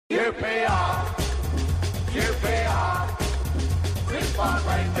QPR, QPR, Christmas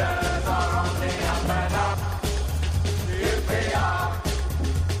Rangers are on the up and up. QPR,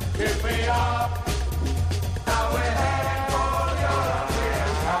 QPR, now we're heading for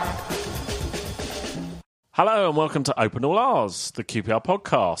European Cup. Hello and welcome to Open All R's, the QPR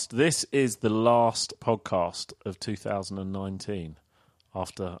podcast. This is the last podcast of 2019.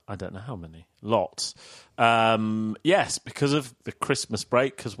 After, I don't know how many, lots. Yes, because of the Christmas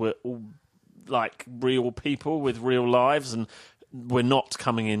break, because we're all like real people with real lives and we're not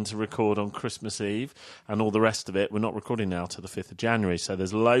coming in to record on Christmas Eve and all the rest of it. We're not recording now till the 5th of January, so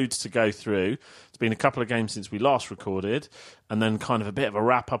there's loads to go through. It's been a couple of games since we last recorded and then kind of a bit of a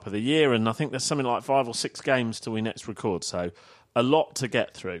wrap-up of the year, and I think there's something like 5 or 6 games till we next record, so a lot to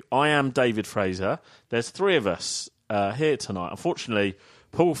get through. I am David Fraser. There's 3 of us here tonight. Unfortunately,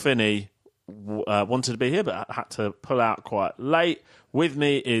 Paul Finney wanted to be here but had to pull out quite late. With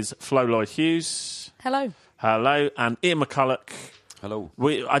me is Flo Lloyd-Hughes. Hello. Hello. And Ian McCulloch. Hello.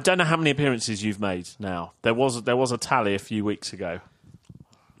 I don't know how many appearances you've made now. There was a tally a few weeks ago.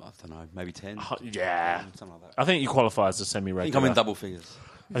 I don't know, maybe 10. Yeah. Something like that. I think you qualify as a I semi-regular. think I'm in double figures.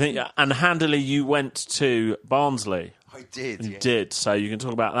 I think, and handily you went to Barnsley. I did, You did, so you can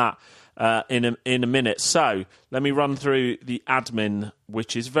talk about that in a minute. So let me run through the admin,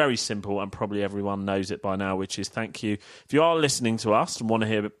 which is very simple and probably everyone knows it by now, which is thank you. If you are listening to us and want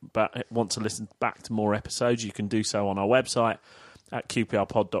to listen back to more episodes, you can do so on our website at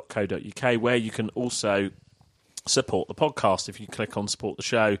qprpod.co.uk, where you can also support the podcast if you click on support the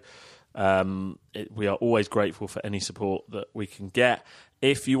show. We are always grateful for any support that we can get.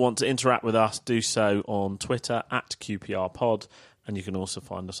 If you want to interact with us, do so on Twitter at QPRPod, and you can also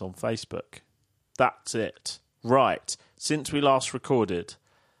find us on Facebook. That's it. Right. Since we last recorded,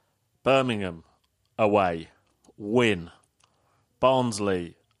 Birmingham away, win.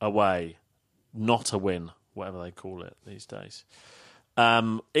 Barnsley away, not a win, whatever they call it these days.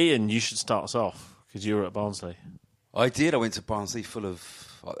 Ian, you should start us off because you were at Barnsley. I did. I went to Barnsley full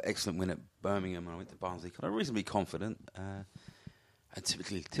of excellent win at Birmingham, and I went to Barnsley kind of reasonably confident. And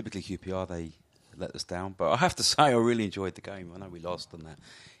typically QPR, they let us down. But I have to say, I really enjoyed the game. I know we lost on that.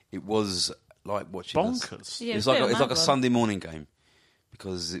 It was like watching bonkers. Yeah, It's like a Sunday morning game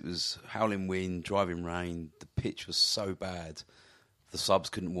because it was howling wind, driving rain. The pitch was so bad. The subs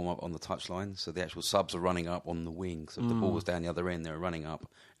couldn't warm up on the touchline, so the actual subs are running up on the wing. So if the ball was down the other end, they were running up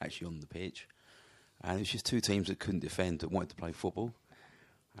actually on the pitch. And it was just 2 teams that couldn't defend, that wanted to play football.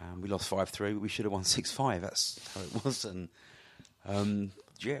 We lost 5-3, but we should have won 6-5. That's how it was. And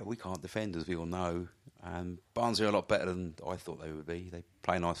we can't defend, as we all know. Barnsley are a lot better than I thought they would be. They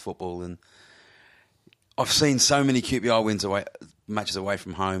play nice football, and I've seen so many QPR matches away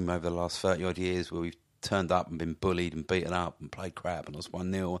from home over the last 30-odd years where we've turned up and been bullied and beaten up and played crap and lost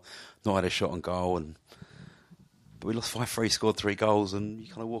 1-0, not had a shot on goal. But we lost 5-3, scored 3 goals, and you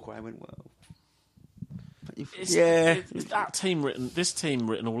kind of walk away and went, well... It's that team this team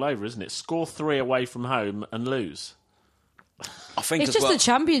written all over, isn't it? Score 3 away from home and lose. I think It's just the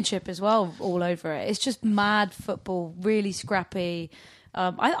championship as well, all over it. It's just mad football, really scrappy.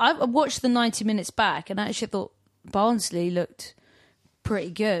 I watched the 90 minutes back and I actually thought Barnsley looked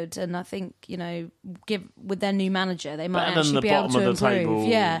pretty good. And I think, with their new manager, they might actually be able to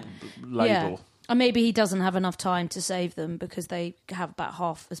improve. Label. And maybe he doesn't have enough time to save them because they have about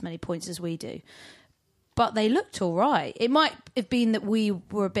half as many points as we do. But they looked all right. It might have been that we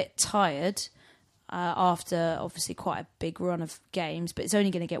were a bit tired after, obviously, quite a big run of games, but it's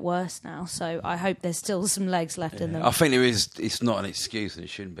only going to get worse now. So I hope there's still some legs left in them. I think there is. It's not an excuse, and it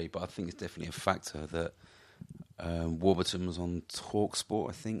shouldn't be, but I think it's definitely a factor that Warburton was on TalkSport,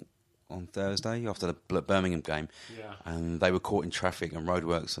 I think, on Thursday after the Birmingham game. Yeah. And they were caught in traffic and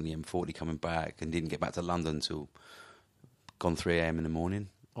roadworks on the M40 coming back and didn't get back to London until gone 3 a.m. in the morning.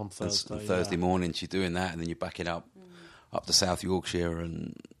 On Thursday, on Thursday morning, she's doing that, and then you're backing up to South Yorkshire,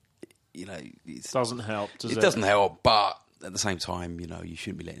 and it doesn't help. Does it? It doesn't help, but at the same time, you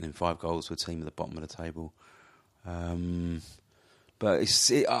shouldn't be letting in 5 goals to a team at the bottom of the table. But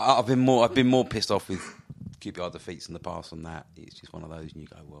I've been more pissed off with QPR defeats in the past on that. It's just one of those, and you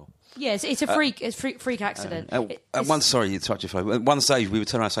go, well, yeah, it's a freak accident. At one stage, we would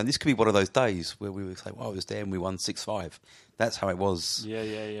turn around saying this could be one of those days where we would say, well, I was there and we won 6-5. That's how it was.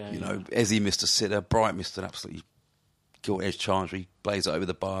 Yeah. Eze missed a sitter, Bright missed an absolutely gilt-edged chance. He blazed it over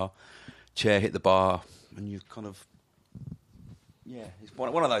the bar, chair hit the bar, and you kind of, it's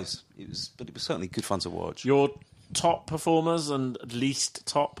one of those. But it was certainly good fun to watch. Your top performers and least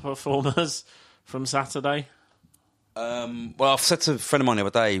top performers from Saturday? Well, I've said to a friend of mine the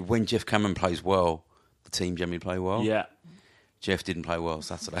other day, when Jeff Cameron plays well, the team generally play well. Yeah. Jeff didn't play well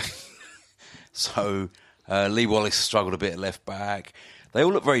Saturday. So Lee Wallace struggled a bit at left back. They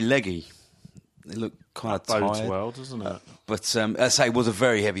all look very leggy. They look kind of Bodes tired. well, doesn't it? But as I say, it was a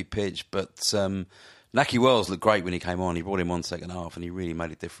very heavy pitch. But Naki Wells looked great when he came on. He brought him on second half, and he really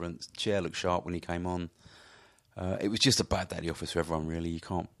made a difference. Chair looked sharp when he came on. It was just a bad day at the office for everyone, really. You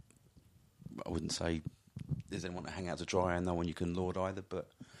can't... I wouldn't say there's anyone to hang out to dry, and no one you can laud either. But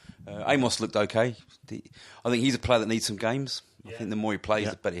Amos looked okay. I think he's a player that needs some games. I think the more he plays,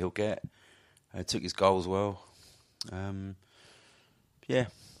 the better he'll get. Took his goals well. So.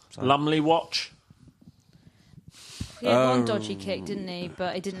 Lumley watch. He had one dodgy kick, didn't he?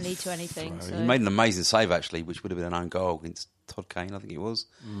 But it didn't lead to anything. So. He made an amazing save, actually, which would have been an own goal against Todd Kane, I think it was.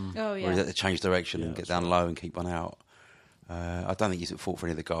 Oh, yeah. Where he had to change direction and get down low and keep one out. I don't think he's at fault for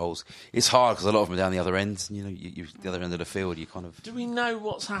any of the goals. It's hard because a lot of them are down the other end. You know, you the other end of the field, you kind of... Do we know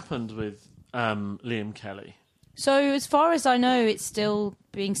what's happened with Liam Kelly? So, as far as I know, it's still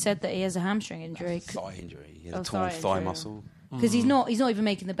being said that he has a hamstring injury. Thigh injury. He had a torn thigh muscle. Because he's not even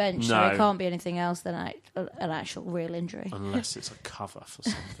making the bench, so No. it can't be anything else than an actual real injury. Unless it's a cover for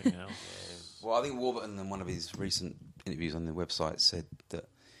something else. Well, I think Warburton, in one of his recent interviews on the website, said that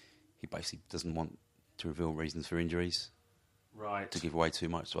he basically doesn't want to reveal reasons for injuries. Right. To give away too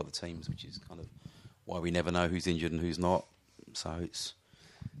much to other teams, which is kind of why we never know who's injured and who's not. So it's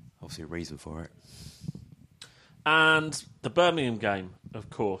obviously a reason for it. And the Birmingham game, of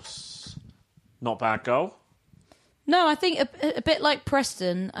course. Not bad goal. No, I think a bit like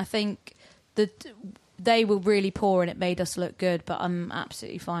Preston, I think that they were really poor and it made us look good, but I'm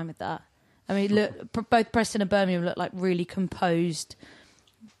absolutely fine with that. I mean, look, both Preston and Birmingham look like really composed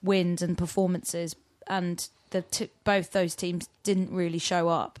wins and performances, and both those teams didn't really show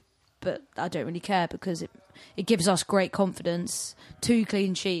up, but I don't really care because it gives us great confidence. 2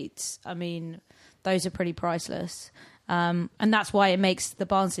 clean sheets, I mean, those are pretty priceless. And that's why it makes the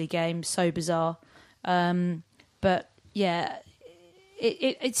Barnsley game so bizarre. But yeah,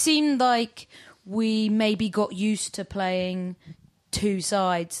 it seemed like we maybe got used to playing 2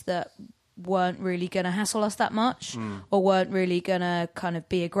 sides that weren't really going to hassle us that much or weren't really going to kind of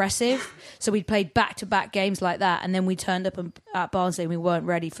be aggressive. So we'd played back-to-back games like that, and then we turned up at Barnsley and we weren't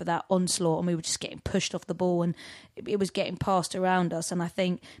ready for that onslaught, and we were just getting pushed off the ball and it was getting passed around us. And I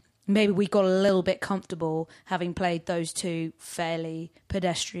think maybe we got a little bit comfortable having played those 2 fairly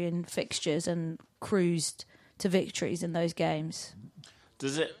pedestrian fixtures and cruised to victories in those games.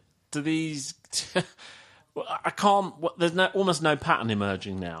 Do these... I can't... There's almost no pattern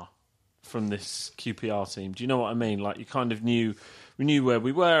emerging now from this QPR team. Do you know what I mean? Like, you kind of knew... We knew where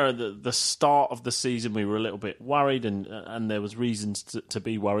we were at the start of the season. We were a little bit worried and there was reasons to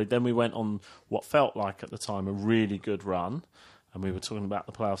be worried. Then we went on what felt like at the time a really good run, and we were talking about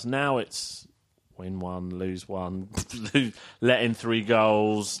the playoffs. Now it's win 1, lose 1, let in 3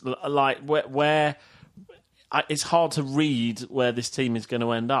 goals. Like, where it's hard to read where this team is going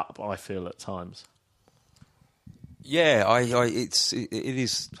to end up, I feel, at times. Yeah, it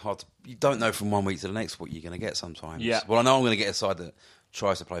is hard to... You don't know from one week to the next what you're going to get sometimes. Yeah. Well, I know I'm going to get a side that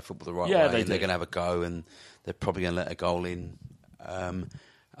tries to play football the right way, and do. they're going to have a go, and they're probably going to let a goal in. And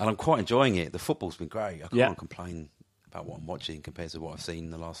I'm quite enjoying it. The football's been great. I can't complain about what I'm watching compared to what I've seen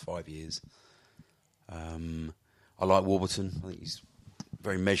in the last 5 years. I like Warburton. I think he's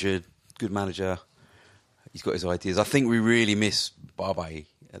very measured, good manager. He's got his ideas. I think we really miss Barbe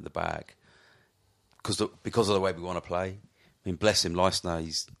at the back because of the way we want to play. I mean, bless him, Leistner,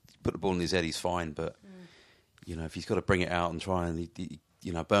 he's put the ball in his head, he's fine, but you know, if he's got to bring it out and try and,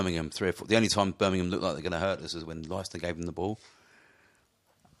 you know, Birmingham 3 or 4. The only time Birmingham looked like they're going to hurt us is when Leistner gave them the ball.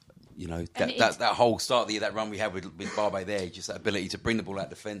 You know, that whole start of the year, that run we had with Barbe there, just that ability to bring the ball out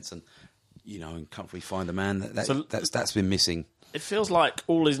defence and, you know, and comfortably find a man. That's been missing. It feels like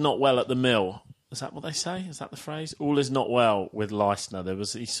all is not well at the mill. Is that what they say? Is that the phrase? All is not well with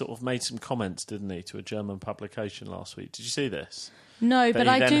Leistner. He sort of made some comments, didn't he, to a German publication last week. Did you see this? No, but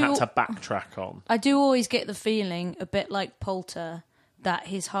I do. He then had to backtrack on. I do always get the feeling, a bit like Polter, that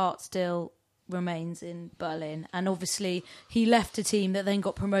his heart still remains in Berlin. And obviously, he left a team that then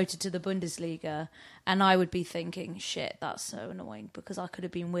got promoted to the Bundesliga. And I would be thinking, shit, that's so annoying because I could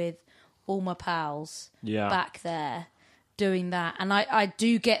have been with all my pals back there doing that. And I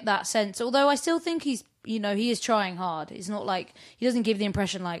do get that sense. Although I still think he is trying hard. It's not like he doesn't give the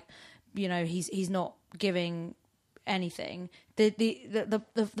impression like, you know, he's not giving anything.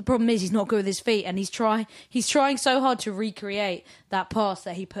 The problem is he's not good with his feet, and he's trying so hard to recreate that pass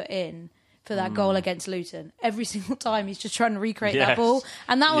that he put in for that goal against Luton. Every single time he's just trying to recreate that ball,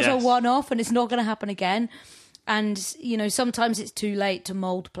 and that was a one-off, and it's not going to happen again. And you know, sometimes it's too late to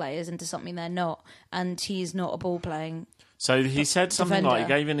mould players into something they're not, and he is not a ball playing So he said something like he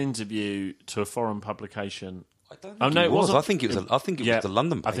Defender. gave an interview to a foreign publication. I don't think Oh, no, it it was. wasn't. I think it was. I think it was the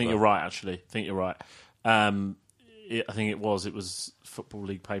London paper. I think you're right. Actually, I think you're right. I think it was Football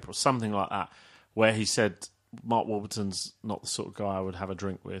League paper or something like that, where he said Mark Warburton's not the sort of guy I would have a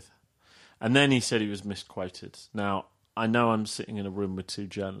drink with, and then he said he was misquoted. Now I know I'm sitting in a room with two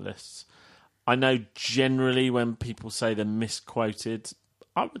journalists. I know generally when people say they're misquoted,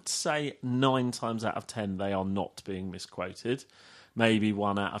 I would say 9 times out of 10 they are not being misquoted. Maybe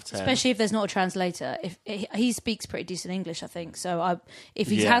 1 out of 10. Especially if there's not a translator. If he speaks pretty decent English, I think. So if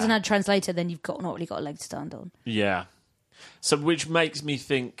he Yeah. hasn't had a translator, then you've not really got a leg to stand on. Yeah. So, which makes me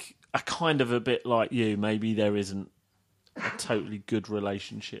think, kind of a bit like you, maybe there isn't a totally good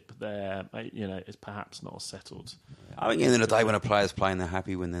relationship there. You know, it's perhaps not settled. I think at the end of the day, when a player's playing, they're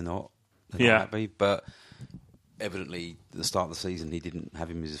happy. When they're not happy. But evidently, at the start of the season, he didn't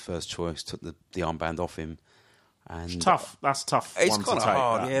have him as his first choice. Took the armband off him. And It's tough. That's tough. It's one to kind of take,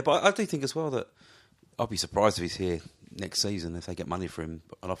 hard, that. yeah. But I do think as well that I'll be surprised if he's here next season. If they get money for him,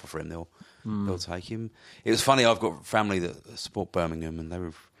 an offer for him, they'll take him. It was funny. I've got family that support Birmingham, and they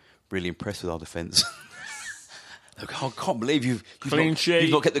were really impressed with our defence. I can't believe you've Clean sheet.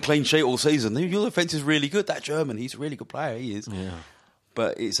 You've not kept the clean sheet all season. Your defence is really good. That German, he's a really good player. He is. Yeah.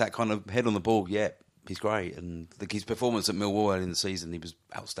 But it's that kind of head on the ball. Yeah, he's great, and his performance at Millwall early in the season, he was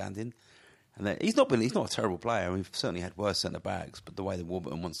outstanding. And he's not a terrible player. We've certainly had worse centre backs, but the way that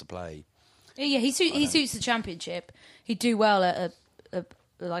Warburton wants to play. Yeah, he suits the Championship. He'd do well at a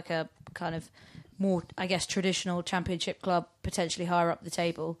kind of more, I guess, traditional Championship club, potentially higher up the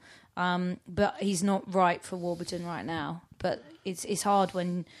table. But he's not right for Warburton right now. But it's hard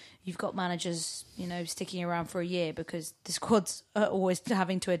when you've got managers, you know, sticking around for a year because the squads are always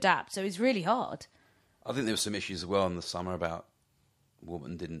having to adapt. So it's really hard. I think there were some issues as well in the summer about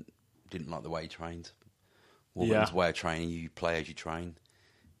Warburton didn't like the way he trained. Warburton's way of training, you play as you train.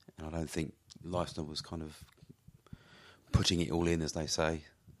 And I don't think Leicester was kind of putting it all in, as they say.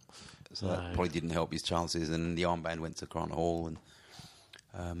 So that probably didn't help his chances. And the armband went to Grant Hall.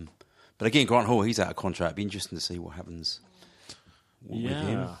 But again, Grant Hall, he's out of contract. It'd be interesting to see what happens with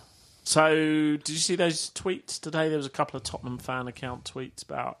him. So, did you see those tweets today? There was a couple of Tottenham fan account tweets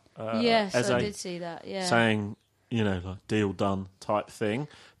about Yes, Eze I did see that. Yeah, saying, you know, like deal done type thing.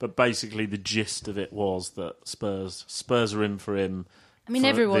 But basically, the gist of it was that Spurs are in for him. I mean, for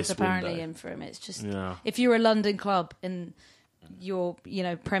everyone's this apparently window. in for him. It's just Yeah. if you're a London club and you're, you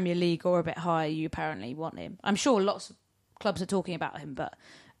know, Premier League or a bit higher, you apparently want him. I'm sure lots of clubs are talking about him, but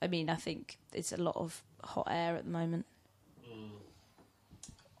I mean, I think it's a lot of hot air at the moment.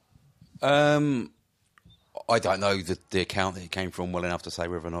 I don't know the account that it came from well enough to say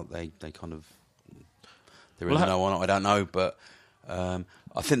whether or not they kind of there is Well, no one. I don't know, but I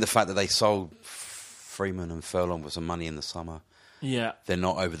think the fact that they sold Freeman and Furlong for some money in the summer, Yeah. they're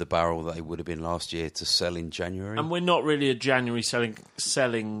not over the barrel that they would have been last year to sell in January. And we're not really a January selling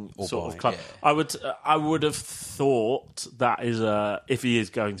Or sort buy, of club. yeah. I would have thought that is if he is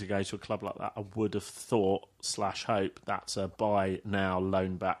going to go to a club like that, I would have thought / hope that's a buy now,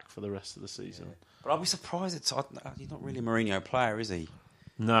 loan back for the rest of the season. Yeah. But I'll be surprised. He's not really a Mourinho player, is he?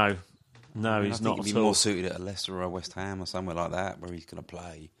 No, I he's think not he'd at be all. more suited at a Leicester or a West Ham or somewhere like that, where he's going to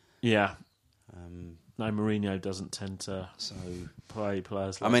play. Yeah. No, Mourinho doesn't tend to So, play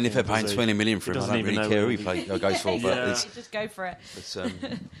players. I like mean, if him, they're paying does he? 20 million for He him, I doesn't don't even really know care who whether he goes for. But Yeah. Just go for it.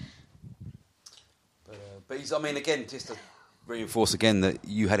 But he's, I mean, again, just to reinforce again that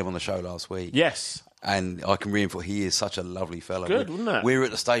you had him on the show last week. Yes. And I can reinforce he is such a lovely fella. Good, wasn't it? We were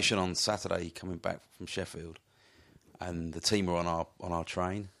at the station on Saturday coming back from Sheffield, and the team were on our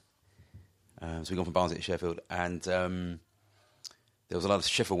train. So we gone from Barnsley to Sheffield, and there was a lot of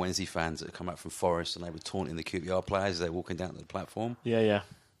Sheffield Wednesday fans that had come out from Forest, and they were taunting the QPR players as they were walking down to the platform. Yeah.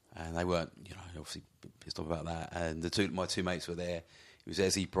 And they weren't, obviously pissed off about that. And my two mates were there. It was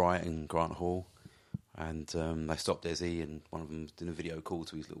Eze Bright and Grant Hall. And they stopped Eze, and one of them did a video call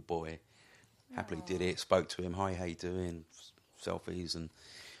to his little boy. Happily did it, spoke to him, hi, how you doing? Selfies, and,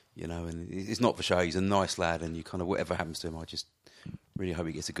 and it's not for show. He's a nice lad, and you kind of, whatever happens to him, I just really hope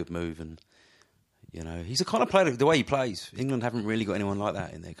he gets a good move. And, he's the kind of player, the way he plays, England haven't really got anyone like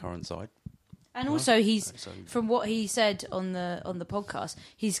that in their current side. And also, from what he said on the podcast,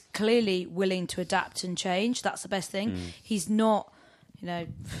 he's clearly willing to adapt and change. That's the best thing. He's not,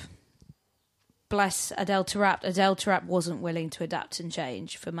 bless Adel Taarabt. Adel Taarabt wasn't willing to adapt and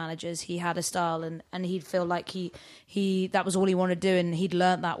change for managers. He had a style, and he'd feel like he that was all he wanted to do, and he'd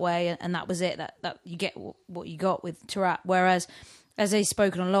learnt that way, and that was it. That you get what you got with Taarabt. Whereas, as he's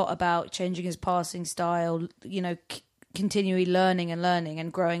spoken a lot about changing his passing style, continually learning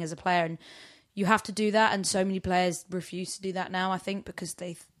and growing as a player, and you have to do that, and so many players refuse to do that now. I think because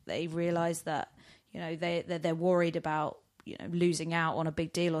they realise that they're worried about losing out on a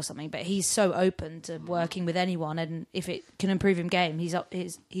big deal or something. But he's so open to working with anyone, and if it can improve him game, he's up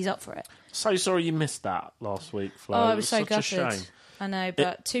for it. So sorry you missed that last week, Flo. Oh, I was so such gutted. a shame. I know,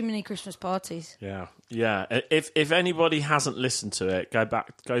 but too many Christmas parties. Yeah. If anybody hasn't listened to it, go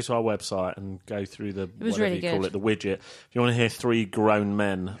to our website and go through the was whatever really you call good. it, the widget. If you want to hear three grown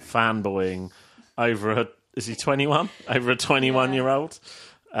men fanboying over is he 21? Over a 21-year-old?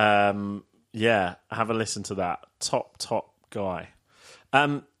 Have a listen to that. Top guy.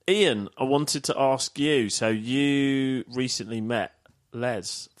 Ian, I wanted to ask you. So you recently met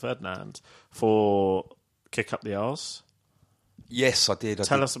Les Ferdinand for Kick Up the Arse. Yes, I did.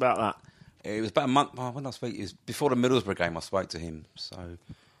 Tell us about that. It was about a month. When I spoke, it was before the Middlesbrough game. I spoke to him. So,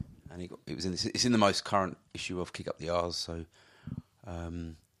 and it's in the most current issue of Kick Up the Arse. So,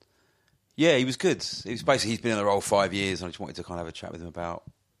 he was good. It was basically he's been in the role 5 years, and I just wanted to kind of have a chat with him about,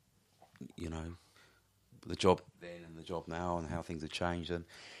 the job then and the job now, and how things have changed. And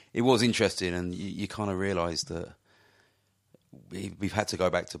it was interesting, and you kind of realise that we've had to go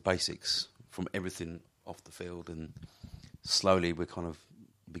back to basics from everything off the field, and slowly we're kind of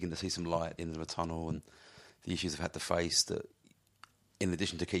beginning to see some light at the end of the tunnel, and the issues we've had to face that, in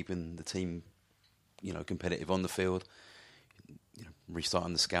addition to keeping the team, competitive on the field,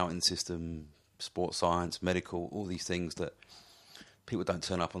 restarting the scouting system, sports science, medical, all these things that people don't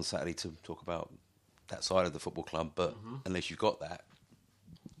turn up on Saturday to talk about that side of the football club, but unless you've got that,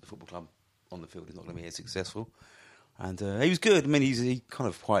 the football club on the field is not going to be as successful. And he was good. I mean, he kind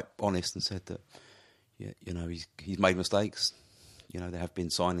of quite honest and said that, he's made mistakes. There have been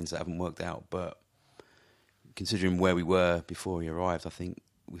signings that haven't worked out, but considering where we were before he arrived, I think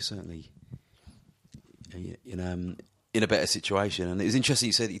we're certainly in a better situation. And it was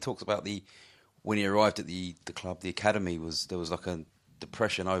interesting. He talks about when he arrived at the club, the academy there was like a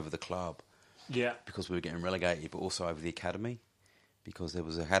depression over the club, because we were getting relegated, but also over the academy, because there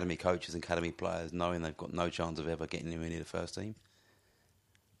was academy coaches and academy players knowing they've got no chance of ever getting anywhere near the first team.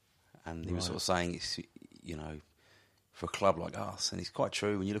 And he was sort of saying, it's, for a club like us, and it's quite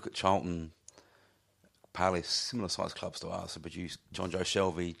true, when you look at Charlton, Palace, similar sized clubs to us, have produced John Joe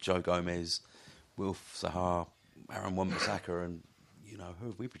Shelby, Joe Gomez, Wilf Zaha, Aaron Wan-Bissaka, and, who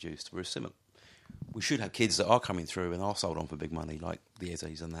have we produced? We're similar. We should have kids that are coming through and are sold on for big money, like the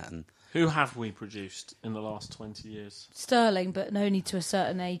Ezes and that. And who have we produced in the last 20 years? Sterling, but only to a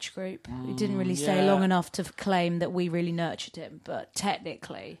certain age group. He didn't really stay long enough to claim that we really nurtured him, but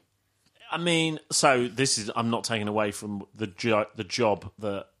technically... I mean, so I'm not taking away from the job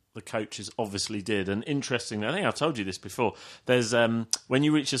that the coaches obviously did. And interestingly, I think I've told you this before, there's when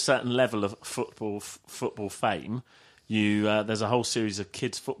you reach a certain level of football fame, there's a whole series of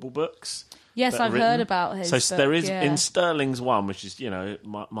kids' football books. Yes, I've heard about his book, there is, in Sterling's one, which is,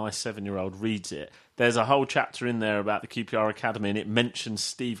 my 7-year-old reads it, there's a whole chapter in there about the QPR Academy, and it mentions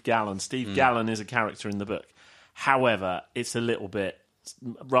Steve Gallen. Steve Gallen is a character in the book. However, it's a little bit,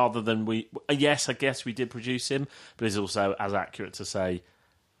 rather than I guess we did produce him, but it's also as accurate to say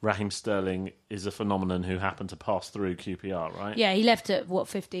Raheem Sterling is a phenomenon who happened to pass through QPR, right? Yeah, he left at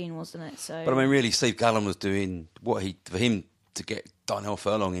 15, wasn't it? So, but I mean, really, Steve Gallen was doing for him to get Darnell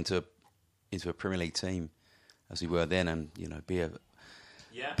Furlong into a Premier League team, as we were then, and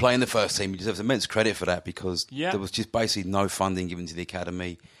play in the first team. He deserves immense credit for that, because there was just basically no funding given to the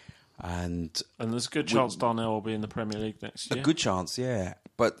academy. And there's a good chance Darnell will be in the Premier League next year. A good chance, yeah.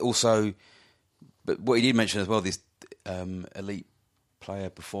 But what he did mention as well, this elite player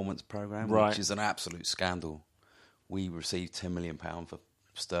performance program, which is an absolute scandal. We received £10 million for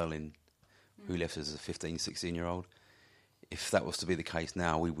Sterling, who left as a 15, 16-year-old. If that was to be the case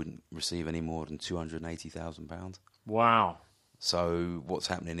now, we wouldn't receive any more than £280,000. Wow. So what's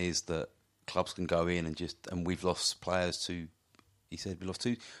happening is that clubs can go in and we've lost players to... He said we lost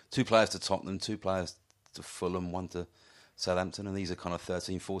two players to Tottenham, 2 players to Fulham, 1 to Southampton, and these are kind of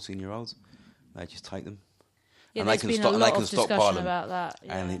 13, 14-year-olds. They just take them. Yeah, and there's been a lot of discussion about that.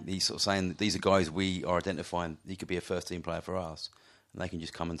 Yeah. And he's sort of saying that these are guys we are identifying. He could be a first-team player for us, and they can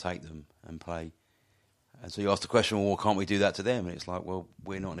just come and take them and play. And so you ask the question, well, can't we do that to them? And it's like, well,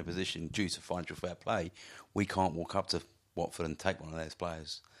 we're not in a position, due to financial fair play, we can't walk up to Watford and take one of those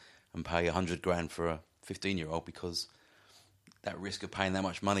players and pay $100,000 for a 15-year-old, because that risk of paying that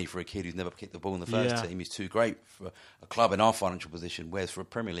much money for a kid who's never kicked the ball in the first team is too great for a club in our financial position. Whereas for a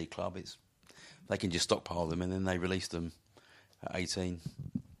Premier League club, they can just stockpile them and then they release them at 18.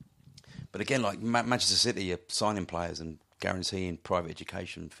 But again, like Manchester City are signing players and guaranteeing private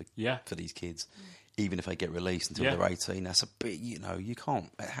education for these kids. even if they get released until Yeah. they're 18. That's a bit, you can't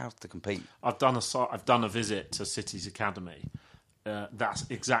have to compete. I've done a visit to City's academy. That's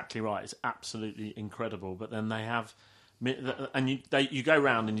exactly right. It's absolutely incredible. But then they have, and you go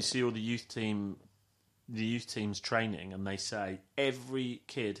round and you see all the youth team's training, and they say every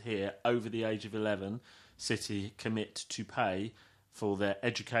kid here over the age of 11, City commit to pay for their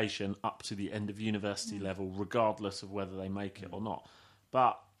education up to the end of university level, regardless of whether they make it or not.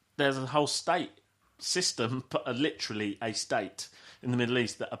 But there's a whole state system, literally a state in the Middle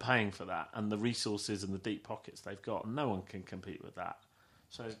East that are paying for that, and the resources and the deep pockets they've got, and no one can compete with that.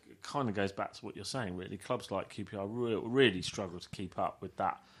 So it kind of goes back to what you're saying, really. Clubs like QPR really struggle to keep up with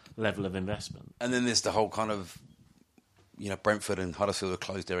that level of investment. And then there's the whole kind of, Brentford and Huddersfield have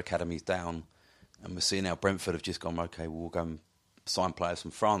closed their academies down, and we're seeing now Brentford have just gone, okay, we'll go and sign players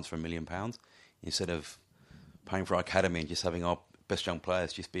from France for £1 million instead of paying for our academy and just having our best young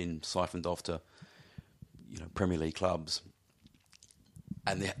players just being siphoned off to, Premier League clubs.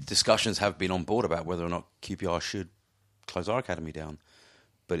 And the discussions have been on board about whether or not QPR should close our academy down.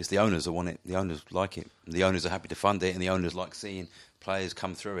 But it's the owners that want it. The owners like it. The owners are happy to fund it, and the owners like seeing players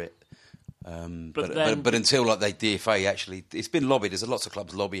come through it. But until the FA actually, it's been lobbied. There's lots of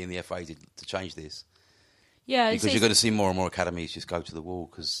clubs lobbying the FA to change this. Yeah, Because you're going to see more and more academies just go to the wall.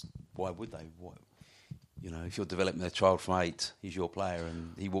 Because why would they? If you're developing a child from 8, he's your player,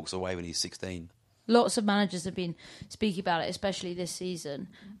 and he walks away when he's 16. lots of managers have been speaking about it, especially this season,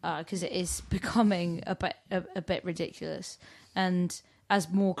 because it is becoming a bit ridiculous. And as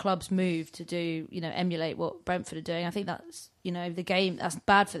more clubs move to do, emulate what Brentford are doing, I think that's, the game, that's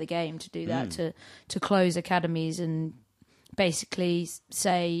bad for the game to do that, to close academies and basically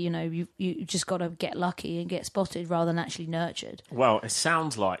say, you just got to get lucky and get spotted rather than actually nurtured. Well, it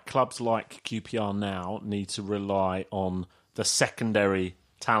sounds like clubs like QPR now need to rely on the secondary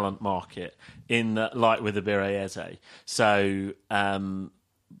talent market like with Abire Eze. So,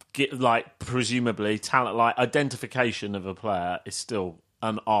 presumably talent, like identification of a player is still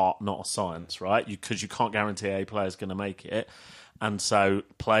an art, not a science, right? Because you can't guarantee a player's going to make it. And so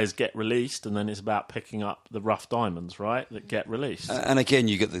players get released, and then it's about picking up the rough diamonds, right, that get released. And again,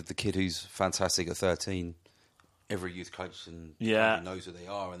 you get the kid who's fantastic at 13. Every youth coach and knows who they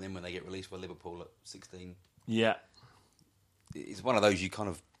are, and then when they get released by Liverpool at 16, it's one of those you kind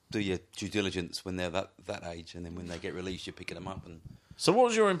of do your due diligence when they're that age, and then when they get released, you're picking them up. And so what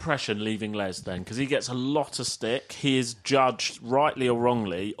was your impression leaving Les then? Because he gets a lot of stick. He is judged, rightly or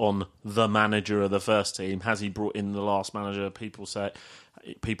wrongly, on the manager of the first team. Has he brought in the last manager? People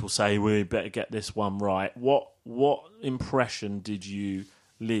say we better get this one right. What impression did you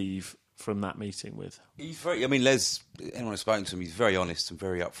leave from that meeting with? He's very. I mean, Les. Anyone who's spoken to him, he's very honest and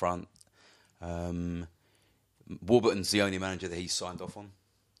very upfront. Warburton's the only manager that he's signed off on,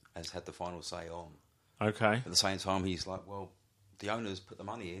 has had the final say on. Okay. At the same time, he's like, well, the owners put the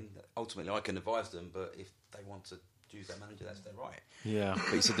money in. Ultimately, I can advise them, but if they want to choose that manager, that's their right. Yeah.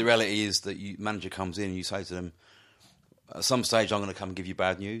 But he said the reality is that manager comes in and you say to them, at some stage I'm going to come and give you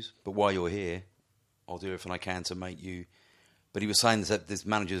bad news, but while you're here, I'll do everything I can to make you... But he was saying that there's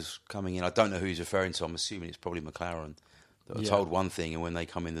managers coming in, I don't know who he's referring to, I'm assuming it's probably McLaren, that are told one thing, and when they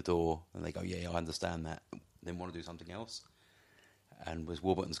come in the door and they go, yeah, I understand that, then want to do something else. And Wes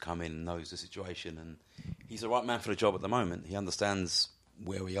Warburton's come in and knows the situation, and he's the right man for the job at the moment. He understands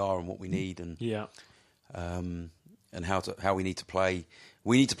where we are and what we need, and and how we need to play.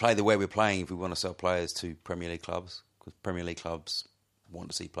 We need to play the way we're playing if we want to sell players to Premier League clubs, because Premier League clubs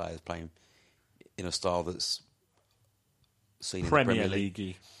want to see players playing in a style that's seen in the Premier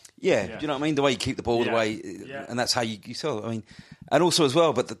League. Yeah, do you know what I mean? The way you keep the ball, the way, and that's how you sell. I mean, and also as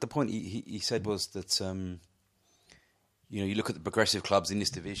well. But the point he said was that. You look at the progressive clubs in this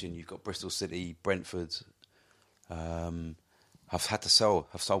division. You've got Bristol City, Brentford. Have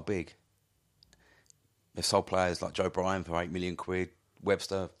sold big. They've sold players like Joe Bryan for £8 million,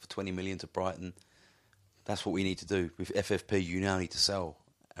 Webster for 20 million to Brighton. That's what we need to do with FFP. You now need to sell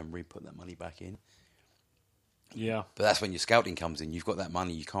and re-put that money back in. Yeah, but that's when your scouting comes in. You've got that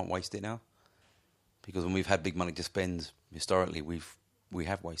money. You can't waste it now, because when we've had big money to spend historically, we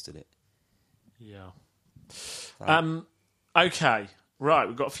have wasted it. Yeah. Okay, right.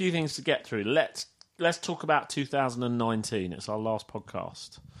 We've got a few things to get through. Let's talk about 2019. It's our last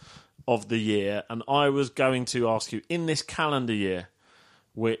podcast of the year, and I was going to ask you, in this calendar year,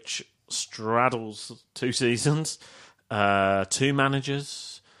 which straddles 2 seasons, 2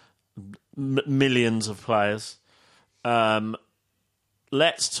 managers, millions of players,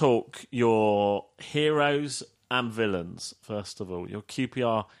 let's talk your heroes and villains, first of all. Your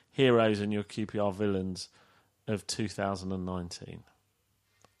QPR heroes and your QPR villains of 2019.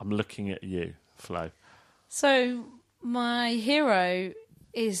 I'm looking at you Flo. So my hero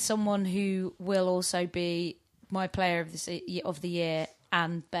is someone who will also be my player of the year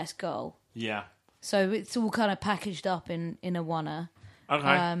and best goal. Yeah. So it's all kind of packaged up in a oneer. Okay.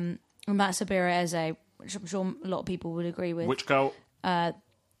 And that's Sabira Eze, which I'm sure a lot of people would agree with. Which goal?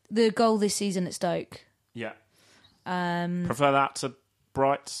 The goal this season at Stoke. Yeah. Prefer that to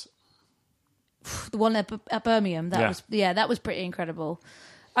Bright's? The one at Birmingham. That was pretty incredible.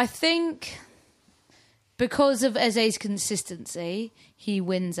 I think because of Eze's consistency, he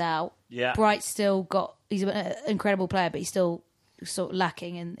wins out. Yeah. Bright he's an incredible player, but he's still sort of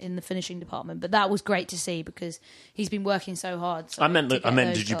lacking in the finishing department. But that was great to see because he's been working so hard. I meant,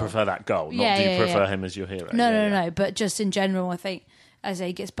 did you prefer that goal? Not do you prefer him as your hero? No. But just in general, I think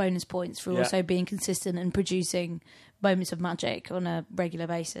Eze gets bonus points for also being consistent and producing moments of magic on a regular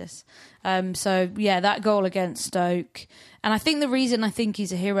basis. That goal against Stoke. And I think the reason I think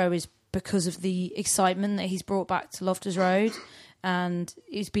he's a hero is because of the excitement that he's brought back to Loftus Road. And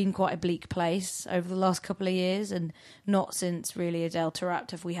it's been quite a bleak place over the last couple of years, and not since really Adel Taarabt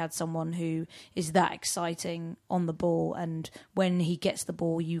have we had someone who is that exciting on the ball. And when he gets the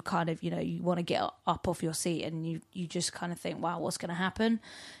ball, you kind of, you want to get up off your seat and you just kind of think, wow, what's going to happen?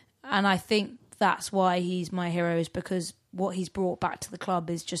 And I think that's why he's my hero, is because what he's brought back to the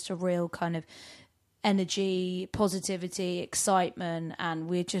club is just a real kind of energy, positivity, excitement, and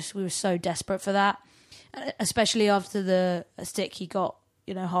we were so desperate for that. Especially after the stick he got,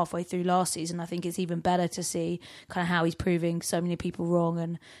 halfway through last season. I think it's even better to see kind of how he's proving so many people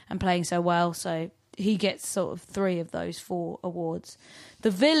wrong and playing so well. So he gets sort of 3 of those 4 awards.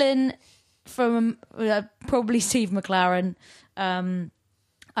 The villain from probably Steve McLaren.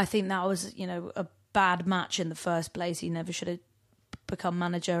 I think that was, a bad match in the first place. He never should have become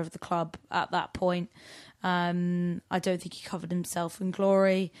manager of the club at that point. I don't think he covered himself in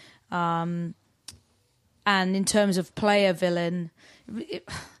glory. And in terms of player villain, I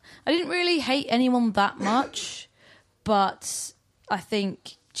didn't really hate anyone that much, but I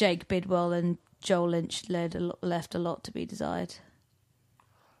think Jake Bidwell and Joel Lynch left a lot to be desired.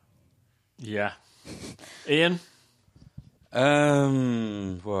 Yeah. Ian?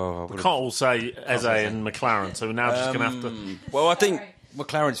 Well, we can't all say Eze and McLaren, so we're now just going to have to... Well, I think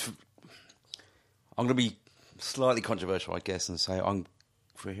McLaren's... I'm going to be slightly controversial, I guess, and say I'm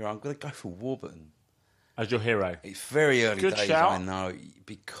going to go for Warburton. As your hero? It's very early Good days, shout. I know,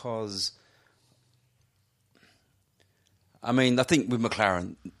 because... I think with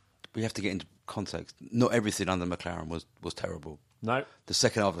McLaren, we have to get into context. Not everything under McLaren was terrible. No. The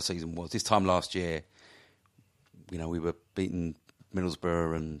second half of the season was. This time last year, we were beating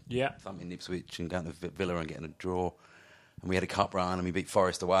Middlesbrough and thumping Ipswich and going to Villa and getting a draw. And we had a cup run and we beat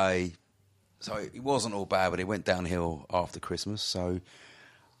Forest away. So it wasn't all bad, but it went downhill after Christmas. So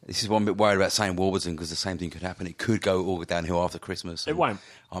this is why I'm a bit worried about saying Warburton, because the same thing could happen. It could go all downhill after Christmas. It won't.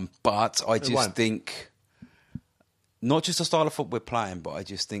 But I just think, not just the style of football we're playing, but I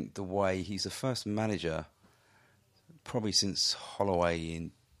just think the way he's the first manager, probably since Holloway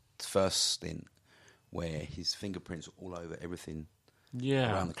in first stint, where his fingerprints are all over everything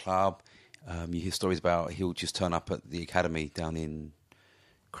around the club. You hear stories about he'll just turn up at the academy down in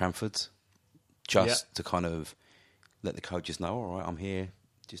Cranford just to kind of let the coaches know, all right, I'm here,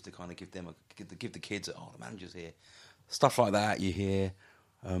 just to kind of give the kids, the manager's here. Stuff like that you hear.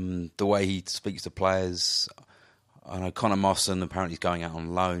 The way he speaks to players. I know Conor Mawson apparently is going out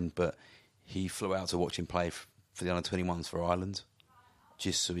on loan, but he flew out to watch him play for the under-21s for Ireland,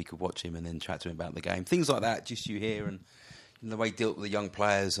 just so he could watch him and then chat to him about the game. Things like that, just you hear, and the way he dealt with the young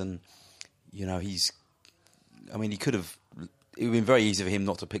players. And, he could have... It would have been very easy for him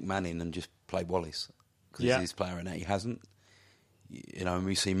not to pick Manning and just play Wallace, because he's his player, and he hasn't. And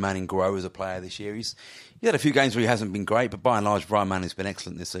we've seen Manning grow as a player this year. He had a few games where he hasn't been great, but by and large, Brian Manning's been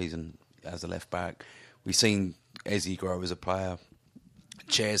excellent this season as a left-back. We've seen Eze grow as a player.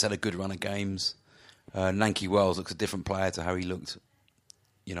 Chair's had a good run of games. Nanky Wells looks a different player to how he looked,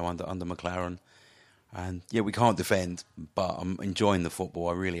 under McLaren. And we can't defend, but I'm enjoying the football.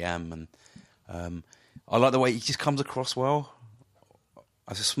 I really am, and I like the way he just comes across well.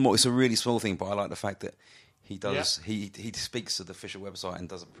 It's a really small thing, but I like the fact that he does. Yeah. He speaks to the official website and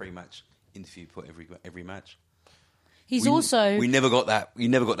does a pre-match interview for every match. We never got that. You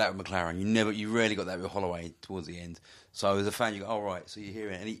never got that with McLaren. You rarely got that with Holloway towards the end. So as a fan, you go, "Oh right." So you hear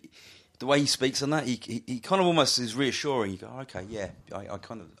it, and the way he speaks on that, he kind of almost is reassuring. You go, "Okay, yeah, I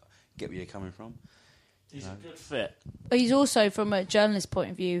kind of get where you're coming from." He's a good fit. He's also, from a journalist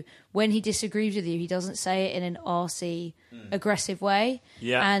point of view, when he disagrees with you, he doesn't say it in an arsey, aggressive way.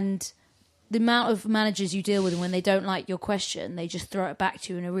 Yeah. And the amount of managers you deal with, and when they don't like your question, they just throw it back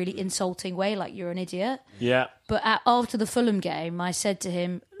to you in a really insulting way, like you're an idiot. Yeah. But after the Fulham game, I said to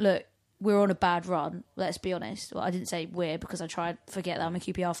him, look, we're on a bad run, let's be honest. Well, I didn't say we're, because I tried to forget that I'm a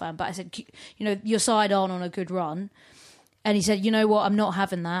QPR fan, but I said, your side aren't on a good run. And he said, you know what, I'm not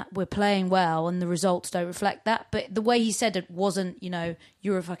having that. We're playing well and the results don't reflect that. But the way he said it wasn't,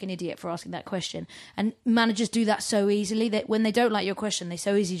 you're a fucking idiot for asking that question. And managers do that so easily that when they don't like your question, they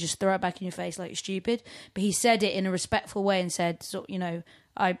so easily just throw it back in your face like you're stupid. But he said it in a respectful way and said,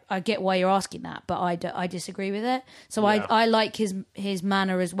 I get why you're asking that, but I disagree with it. So Yeah. I like his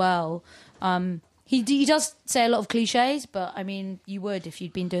manner as well. He does say a lot of cliches, but I mean, you would if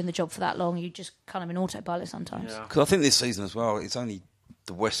you'd been doing the job for that long. You'd just kind of an autopilot sometimes. Yeah. Because I think this season as well, it's only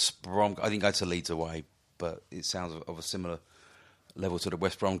the West Brom. I didn't go to Leeds away, but it sounds of a similar level to the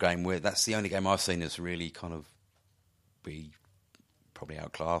West Brom game, where that's the only game I've seen that's really kind of be probably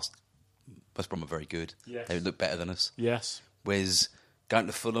outclassed. West Brom are very good. Yes. They look better than us. Yes. Whereas going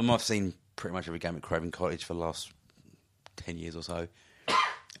to Fulham, I've seen pretty much every game at Craven Cottage for the last 10 years or so.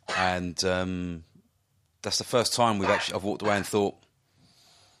 And that's the first time I've walked away and thought,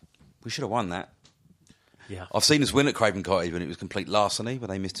 we should have won that. Yeah. I've seen us win at Craven Cottage when it was complete larceny, where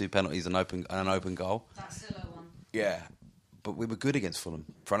they missed 2 penalties and an open goal. That's still a one. Yeah. But we were good against Fulham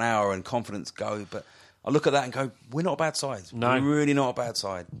for an hour and confidence go. But I look at that and go, we're not a bad side. No. We're really not a bad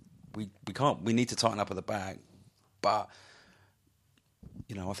side. We need to tighten up at the back. But,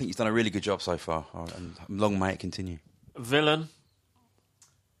 I think he's done a really good job so far. And long may it continue. Villain.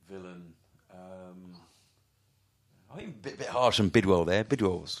 I think a bit harsh on Bidwell there.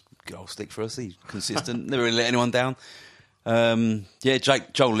 Bidwell was a good old stick for us. He's consistent. Never really let anyone down.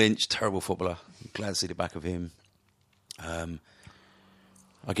 Joel Lynch, terrible footballer. Glad to see the back of him. I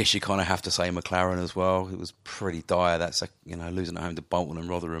guess you kind of have to say McLaren as well. It was pretty dire. That's losing at home to Bolton and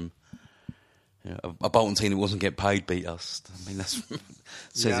Rotherham. A Bolton team that wasn't get paid beat us. I mean, that's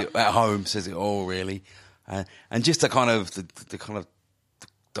it at home. Says it all, really. And just the kind of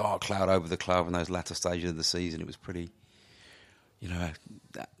dark cloud over the club in those latter stages of the season. It was pretty,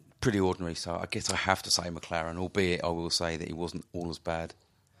 pretty ordinary. So I guess I have to say McLaren, albeit I will say that he wasn't all as bad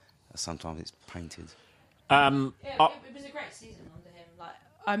as sometimes it's painted. It was a great season under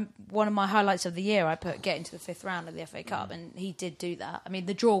him. One of my highlights of the year, I put getting to the 5th round of the FA Cup, and he did do that. I mean,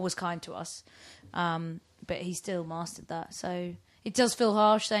 the draw was kind to us, but he still mastered that. So it does feel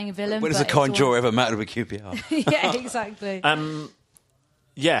harsh saying a villain. When does a kind draw ever matter with QPR? Yeah, exactly.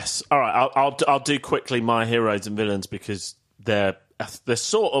 Yes. All right. I'll do quickly my heroes and villains because they're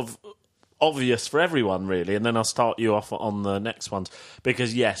sort of obvious for everyone, really, and then I'll start you off on the next ones.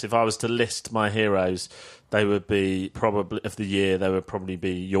 Because yes, if I was to list my heroes, they would be probably of the year. They would probably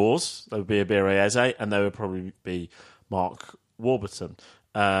be yours. They would be Abire Eze, and they would probably be Mark Warburton.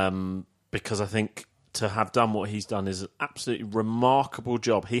 Because I think to have done what he's done is an absolutely remarkable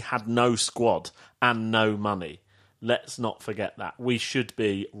job. He had no squad and no money. Let's not forget that. We should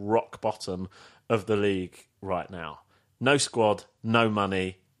be rock bottom of the league right now. No squad, no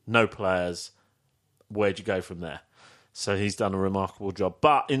money, no players. Where'd you go from there? So he's done a remarkable job.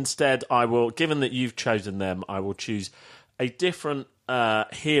 But instead, I will, given that you've chosen them, I will choose a different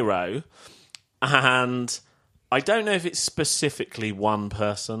hero. And I don't know if it's specifically one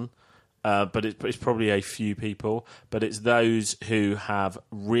person, but it's probably a few people. But it's those who have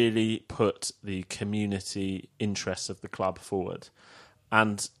really put the community interests of the club forward.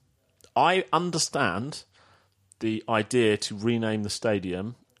 And I understand the idea to rename the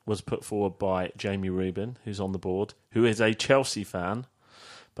stadium was put forward by Jamie Rubin, who's on the board, who is a Chelsea fan.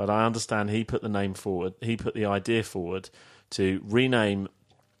 But I understand he put the name forward. He put the idea forward to rename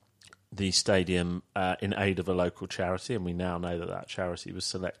the stadium in aid of a local charity, and we now know that charity was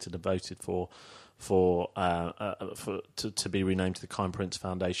selected and voted to be renamed to the Kind Prince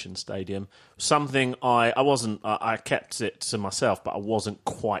Foundation Stadium. Something I kept it to myself, but I wasn't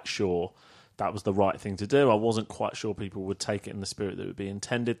quite sure that was the right thing to do. I wasn't quite sure people would take it in the spirit that would be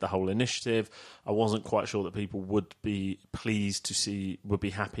intended, the whole initiative. I wasn't quite sure that people would be pleased to see, would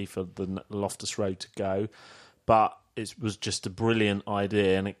be happy for the Loftus Road to go. But it was just a brilliant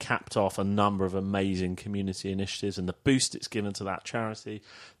idea, and it capped off a number of amazing community initiatives, and the boost it's given to that charity,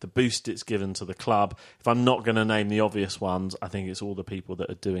 the boost it's given to the club. If I'm not going to name the obvious ones, I think it's all the people that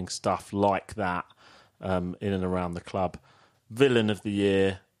are doing stuff like that in and around the club. Villain of the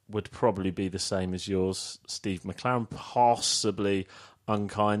year would probably be the same as yours, Steve McLaren, possibly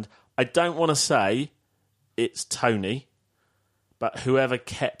unkind. I don't want to say it's Tony, but whoever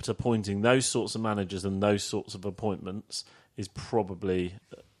kept appointing those sorts of managers and those sorts of appointments is probably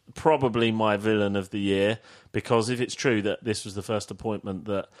my villain of the year, because if it's true that this was the first appointment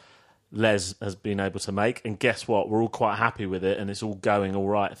that Les has been able to make. And guess what? We're all quite happy with it, and it's all going all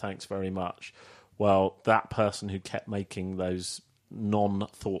right. Thanks very much. Well, that person who kept making those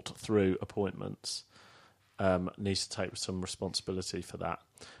non-thought-through appointments needs to take some responsibility for that.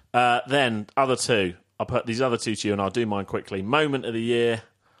 Then, other two. I'll put these other two to you, and I'll do mine quickly. Moment of the year,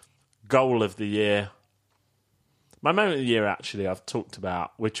 goal of the year. My moment of the year, actually, I've talked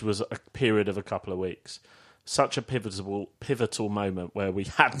about, which was a period of a couple of weeks. Such a pivotal moment where we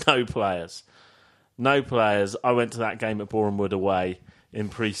had no players. No players. I went to that game at Boreham Wood away in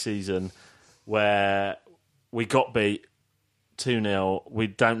pre-season where we got beat 2-0. We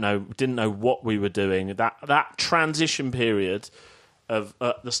didn't know what we were doing. That transition period of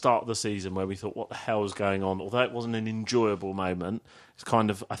at the start of the season where we thought, what the hell is going on? Although it wasn't an enjoyable moment, it's kind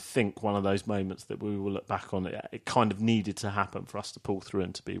of, I think, one of those moments that we will look back on. It kind of needed to happen for us to pull through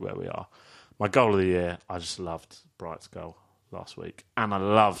and to be where we are. My goal of the year, I just loved Bright's goal last week. And I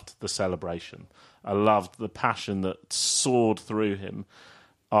loved the celebration. I loved the passion that soared through him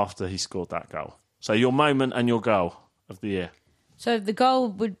after he scored that goal. So your moment and your goal of the year. So the goal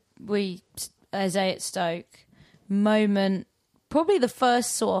would be Eze at Stoke. Moment, probably the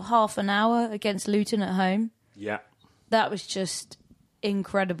first sort of half an hour against Luton at home. Yeah. That was just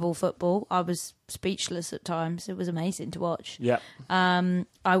incredible football. I was speechless at times. It was amazing to watch. Yeah.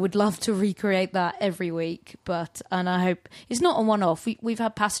 I would love to recreate that every week, and I hope it's not a one-off. We've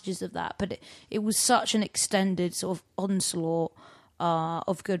had passages of that, but it was such an extended sort of onslaught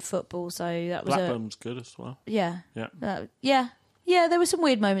of good football. So that was Blackburn's good as well. Yeah. Yeah. Yeah, there were some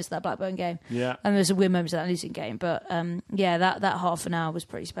weird moments in that Blackburn game. Yeah. And there were some weird moments in that Luton game. But, that half an hour was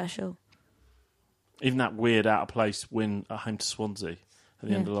pretty special. Even that weird out-of-place win at home to Swansea at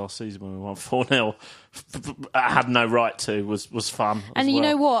the end of last season when we won 4-0, had no right to, was fun. And you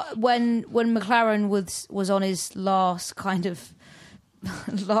know what? When McLaren was on his last kind of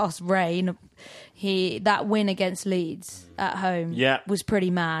last reign, that win against Leeds at home was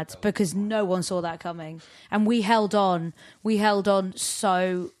pretty mad because no one saw that coming, and we held on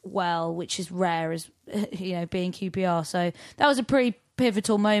so well, which is rare as being QPR. So that was a pretty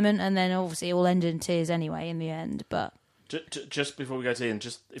pivotal moment, and then obviously it all ended in tears anyway in the end. But just before we go to Ian,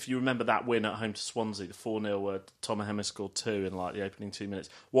 just if you remember that win at home to Swansea, the 4-0 where Tom Hemmer scored 2 in like the opening 2 minutes,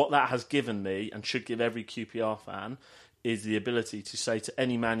 what that has given me and should give every QPR fan is the ability to say to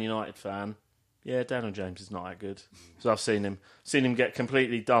any Man United fan, yeah, Daniel James is not that good. So I've seen him get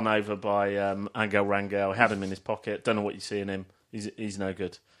completely done over by Angel Rangel. Had him in his pocket. Don't know what you see in him. He's no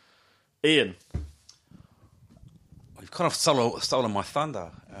good. Ian, you've kind of stolen my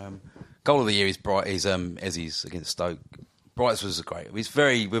thunder. Goal of the year is Eze's against Stoke. Bright's was great.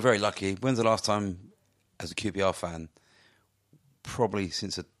 We're very lucky. When's the last time, as a QPR fan, probably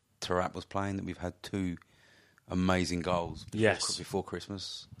since Tarap was playing, that we've had 2 amazing goals before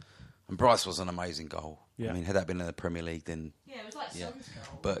Christmas? And Bryce was an amazing goal. Yeah. I mean, had that been in the Premier League, then... Yeah, it was like Son's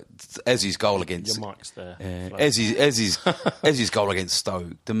goal. But Eze's goal against... Your mic's there. Eze's goal against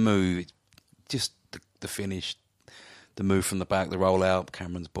Stoke, the move, just the finish, the move from the back, the roll out,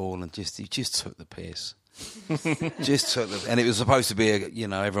 Cameron's ball, and he just took the piss. And it was supposed to be,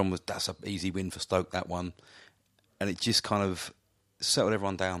 everyone was, that's an easy win for Stoke, that one. And it just kind of settled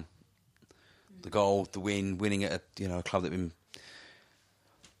everyone down. The goal, the winning at a club that had been...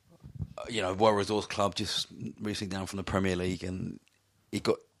 Warrior Resorts Club just recently down from the Premier League, and it's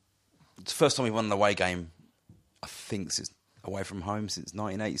the first time we won an away game, I think, since away from home since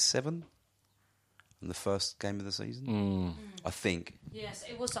 1987, and the first game of the season. I think. Yes,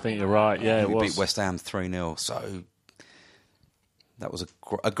 it was. I think you're right. Yeah, we beat West Ham 3-0. So that was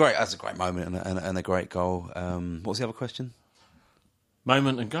a great moment and a great goal. What was the other question?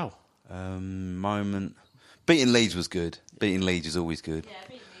 Moment and goal. Moment. Beating Leeds was good. Beating Leeds is always good. Yeah,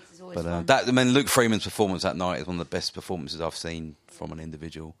 beating Leeds is always fun. Luke Freeman's performance that night is one of the best performances I've seen from an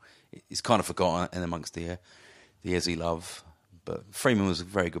individual. It's kind of forgotten in amongst the Eze love, but Freeman was a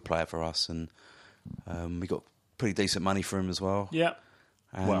very good player for us, and we got pretty decent money for him as well. Yeah.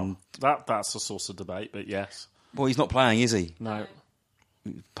 Well, that's a source of debate, but yes. Well, he's not playing, is he? No.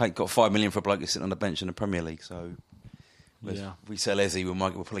 Got 5 million for a bloke who's sitting on the bench in the Premier League, so if we sell Eze, we'll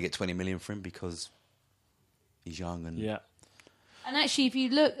probably get 20 million for him because he's young and And actually, if you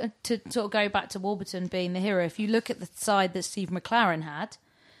look to sort of go back to Warburton being the hero, if you look at the side that Steve McLaren had,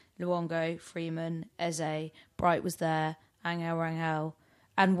 Luongo, Freeman, Eze, Bright was there, Angel Rangel,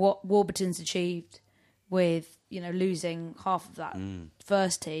 and what Warburton's achieved with losing half of that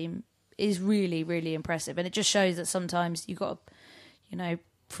first team is really, really impressive. And it just shows that sometimes you've got to,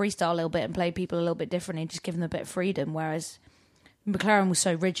 freestyle a little bit and play people a little bit differently and just give them a bit of freedom. Whereas McLaren was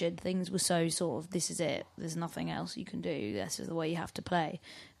so rigid. Things were so sort of, this is it. There's nothing else you can do. This is the way you have to play.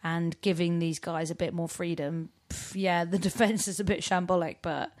 And giving these guys a bit more freedom, the defence is a bit shambolic,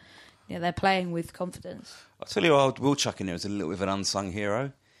 but they're playing with confidence. I'll tell you what, we'll chuck in there as a little bit of an unsung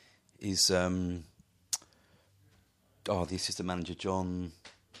hero. Is the assistant manager, John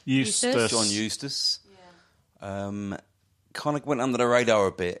Eustace. Yeah. Kind of went under the radar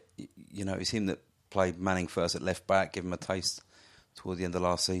a bit. It's him that played Manning first at left back, gave him a taste toward the end of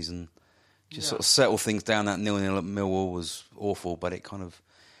last season. Just sort of settle things down. That 0-0 at Millwall was awful, but it kind of...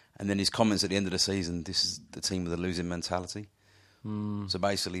 And then his comments at the end of the season, this is the team with a losing mentality. So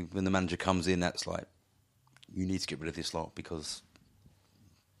basically, when the manager comes in, that's like, you need to get rid of this lot because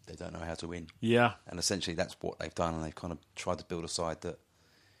they don't know how to win. Yeah. And essentially that's what they've done, and they've kind of tried to build a side that,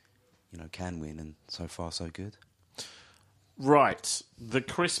 can win, and so far so good. Right. The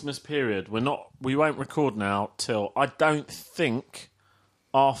Christmas period. We won't record now till, I don't think,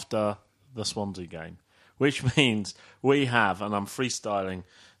 after the Swansea game. Which means we have, and I'm freestyling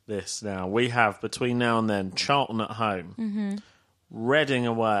this now, we have between now and then Charlton at home, Reading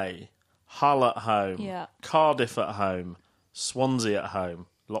away, Hull at home, Cardiff at home, Swansea at home.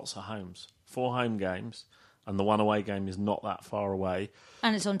 Lots of homes. 4 home games, and the one away game is not that far away.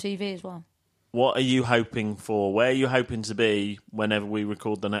 And it's on TV as well. What are you hoping for? Where are you hoping to be whenever we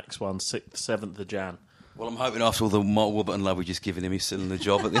record the next one, 6th, 7th of Jan? Well, I'm hoping after all the Mark Warburton love we're just giving him, he's still in the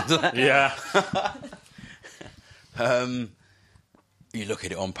job at the end of that. Yeah. You look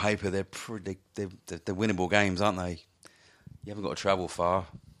at it on paper, they're winnable games, aren't they? You haven't got to travel far,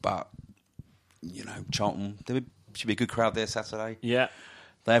 but, Charlton, there should be a good crowd there Saturday. Yeah.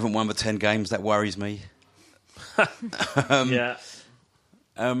 They haven't won for 10 games, that worries me. Yeah.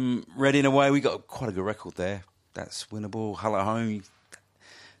 Reading away, we got quite a good record there. That's winnable. Hull at home, you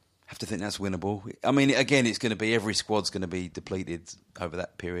have to think that's winnable. I mean, again, it's going to be, every squad's going to be depleted over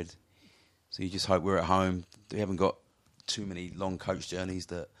that period. So you just hope we're at home. We haven't got too many long coach journeys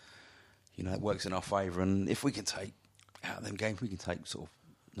that, it works in our favour. And if we can take, out of them games, we can take sort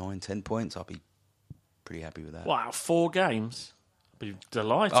of 9-10 points, I'll be pretty happy with that. What, out of 4 games? I'd be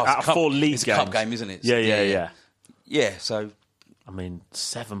delighted. Oh, out of 4 league it's games. a cup game, isn't it? Yeah. Yeah, so... I mean,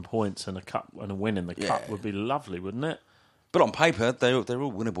 7 points and a cup and a win in the cup would be lovely, wouldn't it? But on paper, they're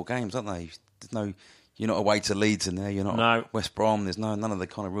all winnable games, aren't they? There's no... You're not away to Leeds in there, you're not West Brom, there's none of the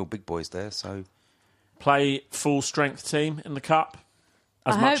kind of real big boys there, so... Play full strength team in the cup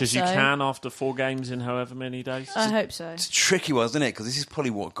as I much hope as you so. can after 4 games in however many days. I hope so. It's a tricky one, isn't it? Because this is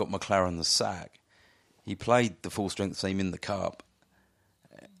probably what got McLaren the sack. He played the full strength team in the cup,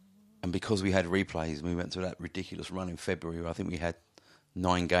 and because we had replays and we went through that ridiculous run in February, where I think we had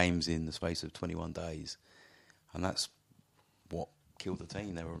 9 games in the space of 21 days, and that's what killed the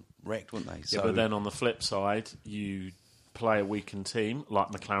team. They were wrecked, weren't they? Yeah, but then on the flip side, you play a weakened team like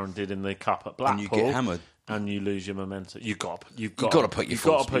McLaren did in the cup at Blackpool, and you get hammered, and you lose your momentum. You've got to put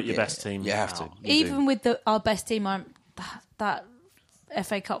your best team. You have out. to. Even with our best team, that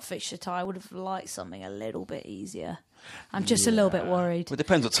FA Cup fixture tie, I would have liked something a little bit easier. I'm just a little bit worried. Well, it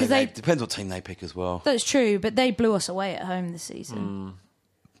depends what team they pick as well. That's true, but they blew us away at home this season.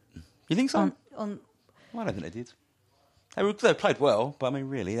 You think so? On Well, I don't think they did. They played well, but I mean,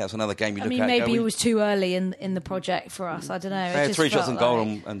 really, that's another game you look at. Maybe it was too early in the project for us. I don't know. They had 3 shots on goal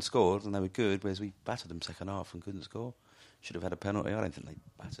like... and scored, and they were good, whereas we battered them second half and couldn't score. Should have had a penalty. I don't think they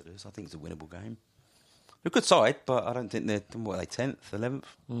battered us. I think it's a winnable game. They're a good side, but I don't think they're, 10th,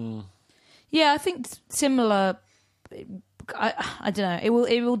 11th? Yeah, I think similar. I don't know.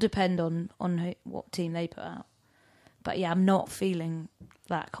 It will depend on what team they put out. But yeah, I'm not feeling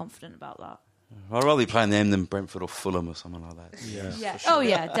that confident about that. I'd rather be playing them than Brentford or Fulham or something like that. Yeah. Oh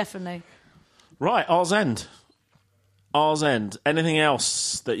yeah, definitely. Right, Ours End. Anything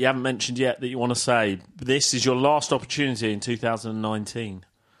else that you haven't mentioned yet that you want to say? This is your last opportunity in 2019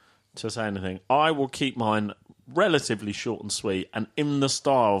 to say anything. I will keep mine relatively short and sweet and in the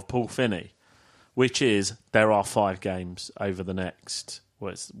style of Paul Finney, which is there are 5 games over the next,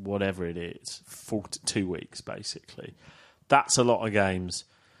 whatever it is, 2 weeks basically. That's a lot of games.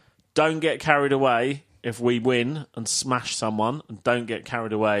 Don't get carried away if we win and smash someone, and don't get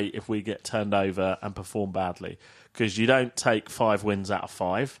carried away if we get turned over and perform badly, because you don't take 5 wins out of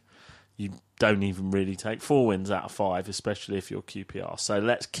 5. You don't even really take 4 wins out of 5, especially if you're QPR. So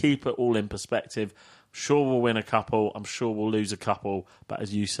let's keep it all in perspective. I'm sure we'll win a couple. I'm sure we'll lose a couple. But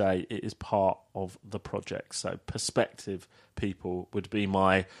as you say, it is part of the project. So perspective, people, would be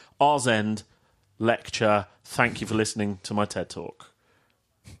my Ours End lecture. Thank you for listening to my TED Talk.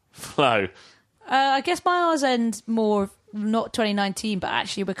 Flo. I guess my Ours End more not 2019, but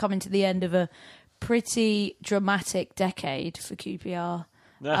actually we're coming to the end of a pretty dramatic decade for QPR.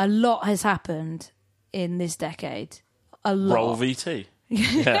 Yeah. A lot has happened in this decade. A lot. Roll VT.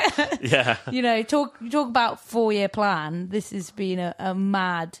 Yeah. You know, talk about 4-year plan. This has been a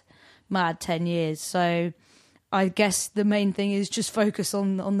mad 10 years. So I guess the main thing is just focus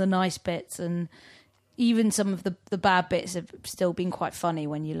on the nice bits, and even some of the bad bits have still been quite funny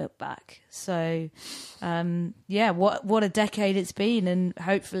when you look back. So, what a decade it's been, and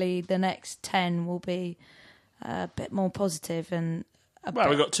hopefully the next 10 will be a bit more positive and. Well,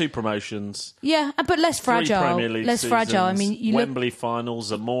 we've got 2 promotions. Yeah, but less 3 fragile. Premier League Less seasons, fragile. I mean, you Wembley finals,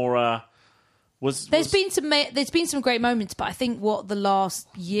 Zamora. There's been some great moments, but I think what the last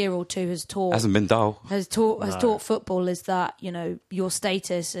year or two has taught Hasn't been dull. has taught football is that, you know, your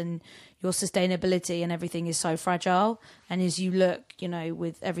status and your sustainability and everything is so fragile. And as you look, you know,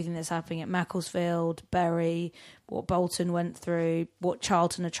 with everything that's happening at Macclesfield, Bury, what Bolton went through, what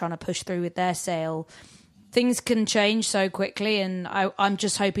Charlton are trying to push through with their sale, things can change so quickly. And I'm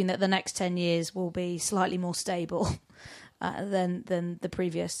just hoping that the next 10 years will be slightly more stable than the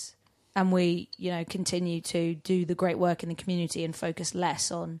previous. And we, you know, continue to do the great work in the community and focus less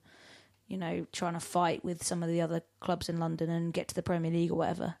on, you know, trying to fight with some of the other clubs in London and get to the Premier League or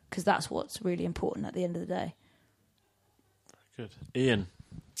whatever, because that's what's really important at the end of the day. good. Ian.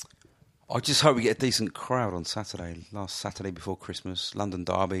 I just hope we get a decent crowd on Saturday. Last Saturday before Christmas, London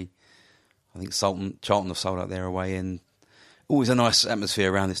Derby. I think Charlton have sold out their away end. Always a nice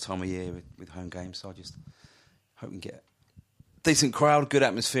atmosphere around this time of year with home games. So I just hope we can get a decent crowd, good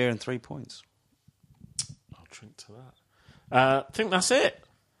atmosphere, and 3 points. I'll drink to that. I think that's it.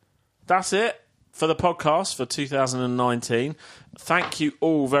 That's it for the podcast for 2019. Thank you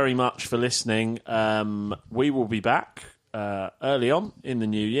all very much for listening. We will be back early on in the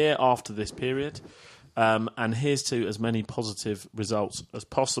new year after this period. And here's to as many positive results as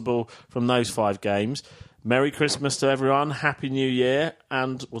possible from those 5 games. Merry Christmas to everyone. Happy New Year.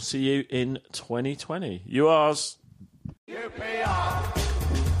 And we'll see you in 2020. Yours. QPR.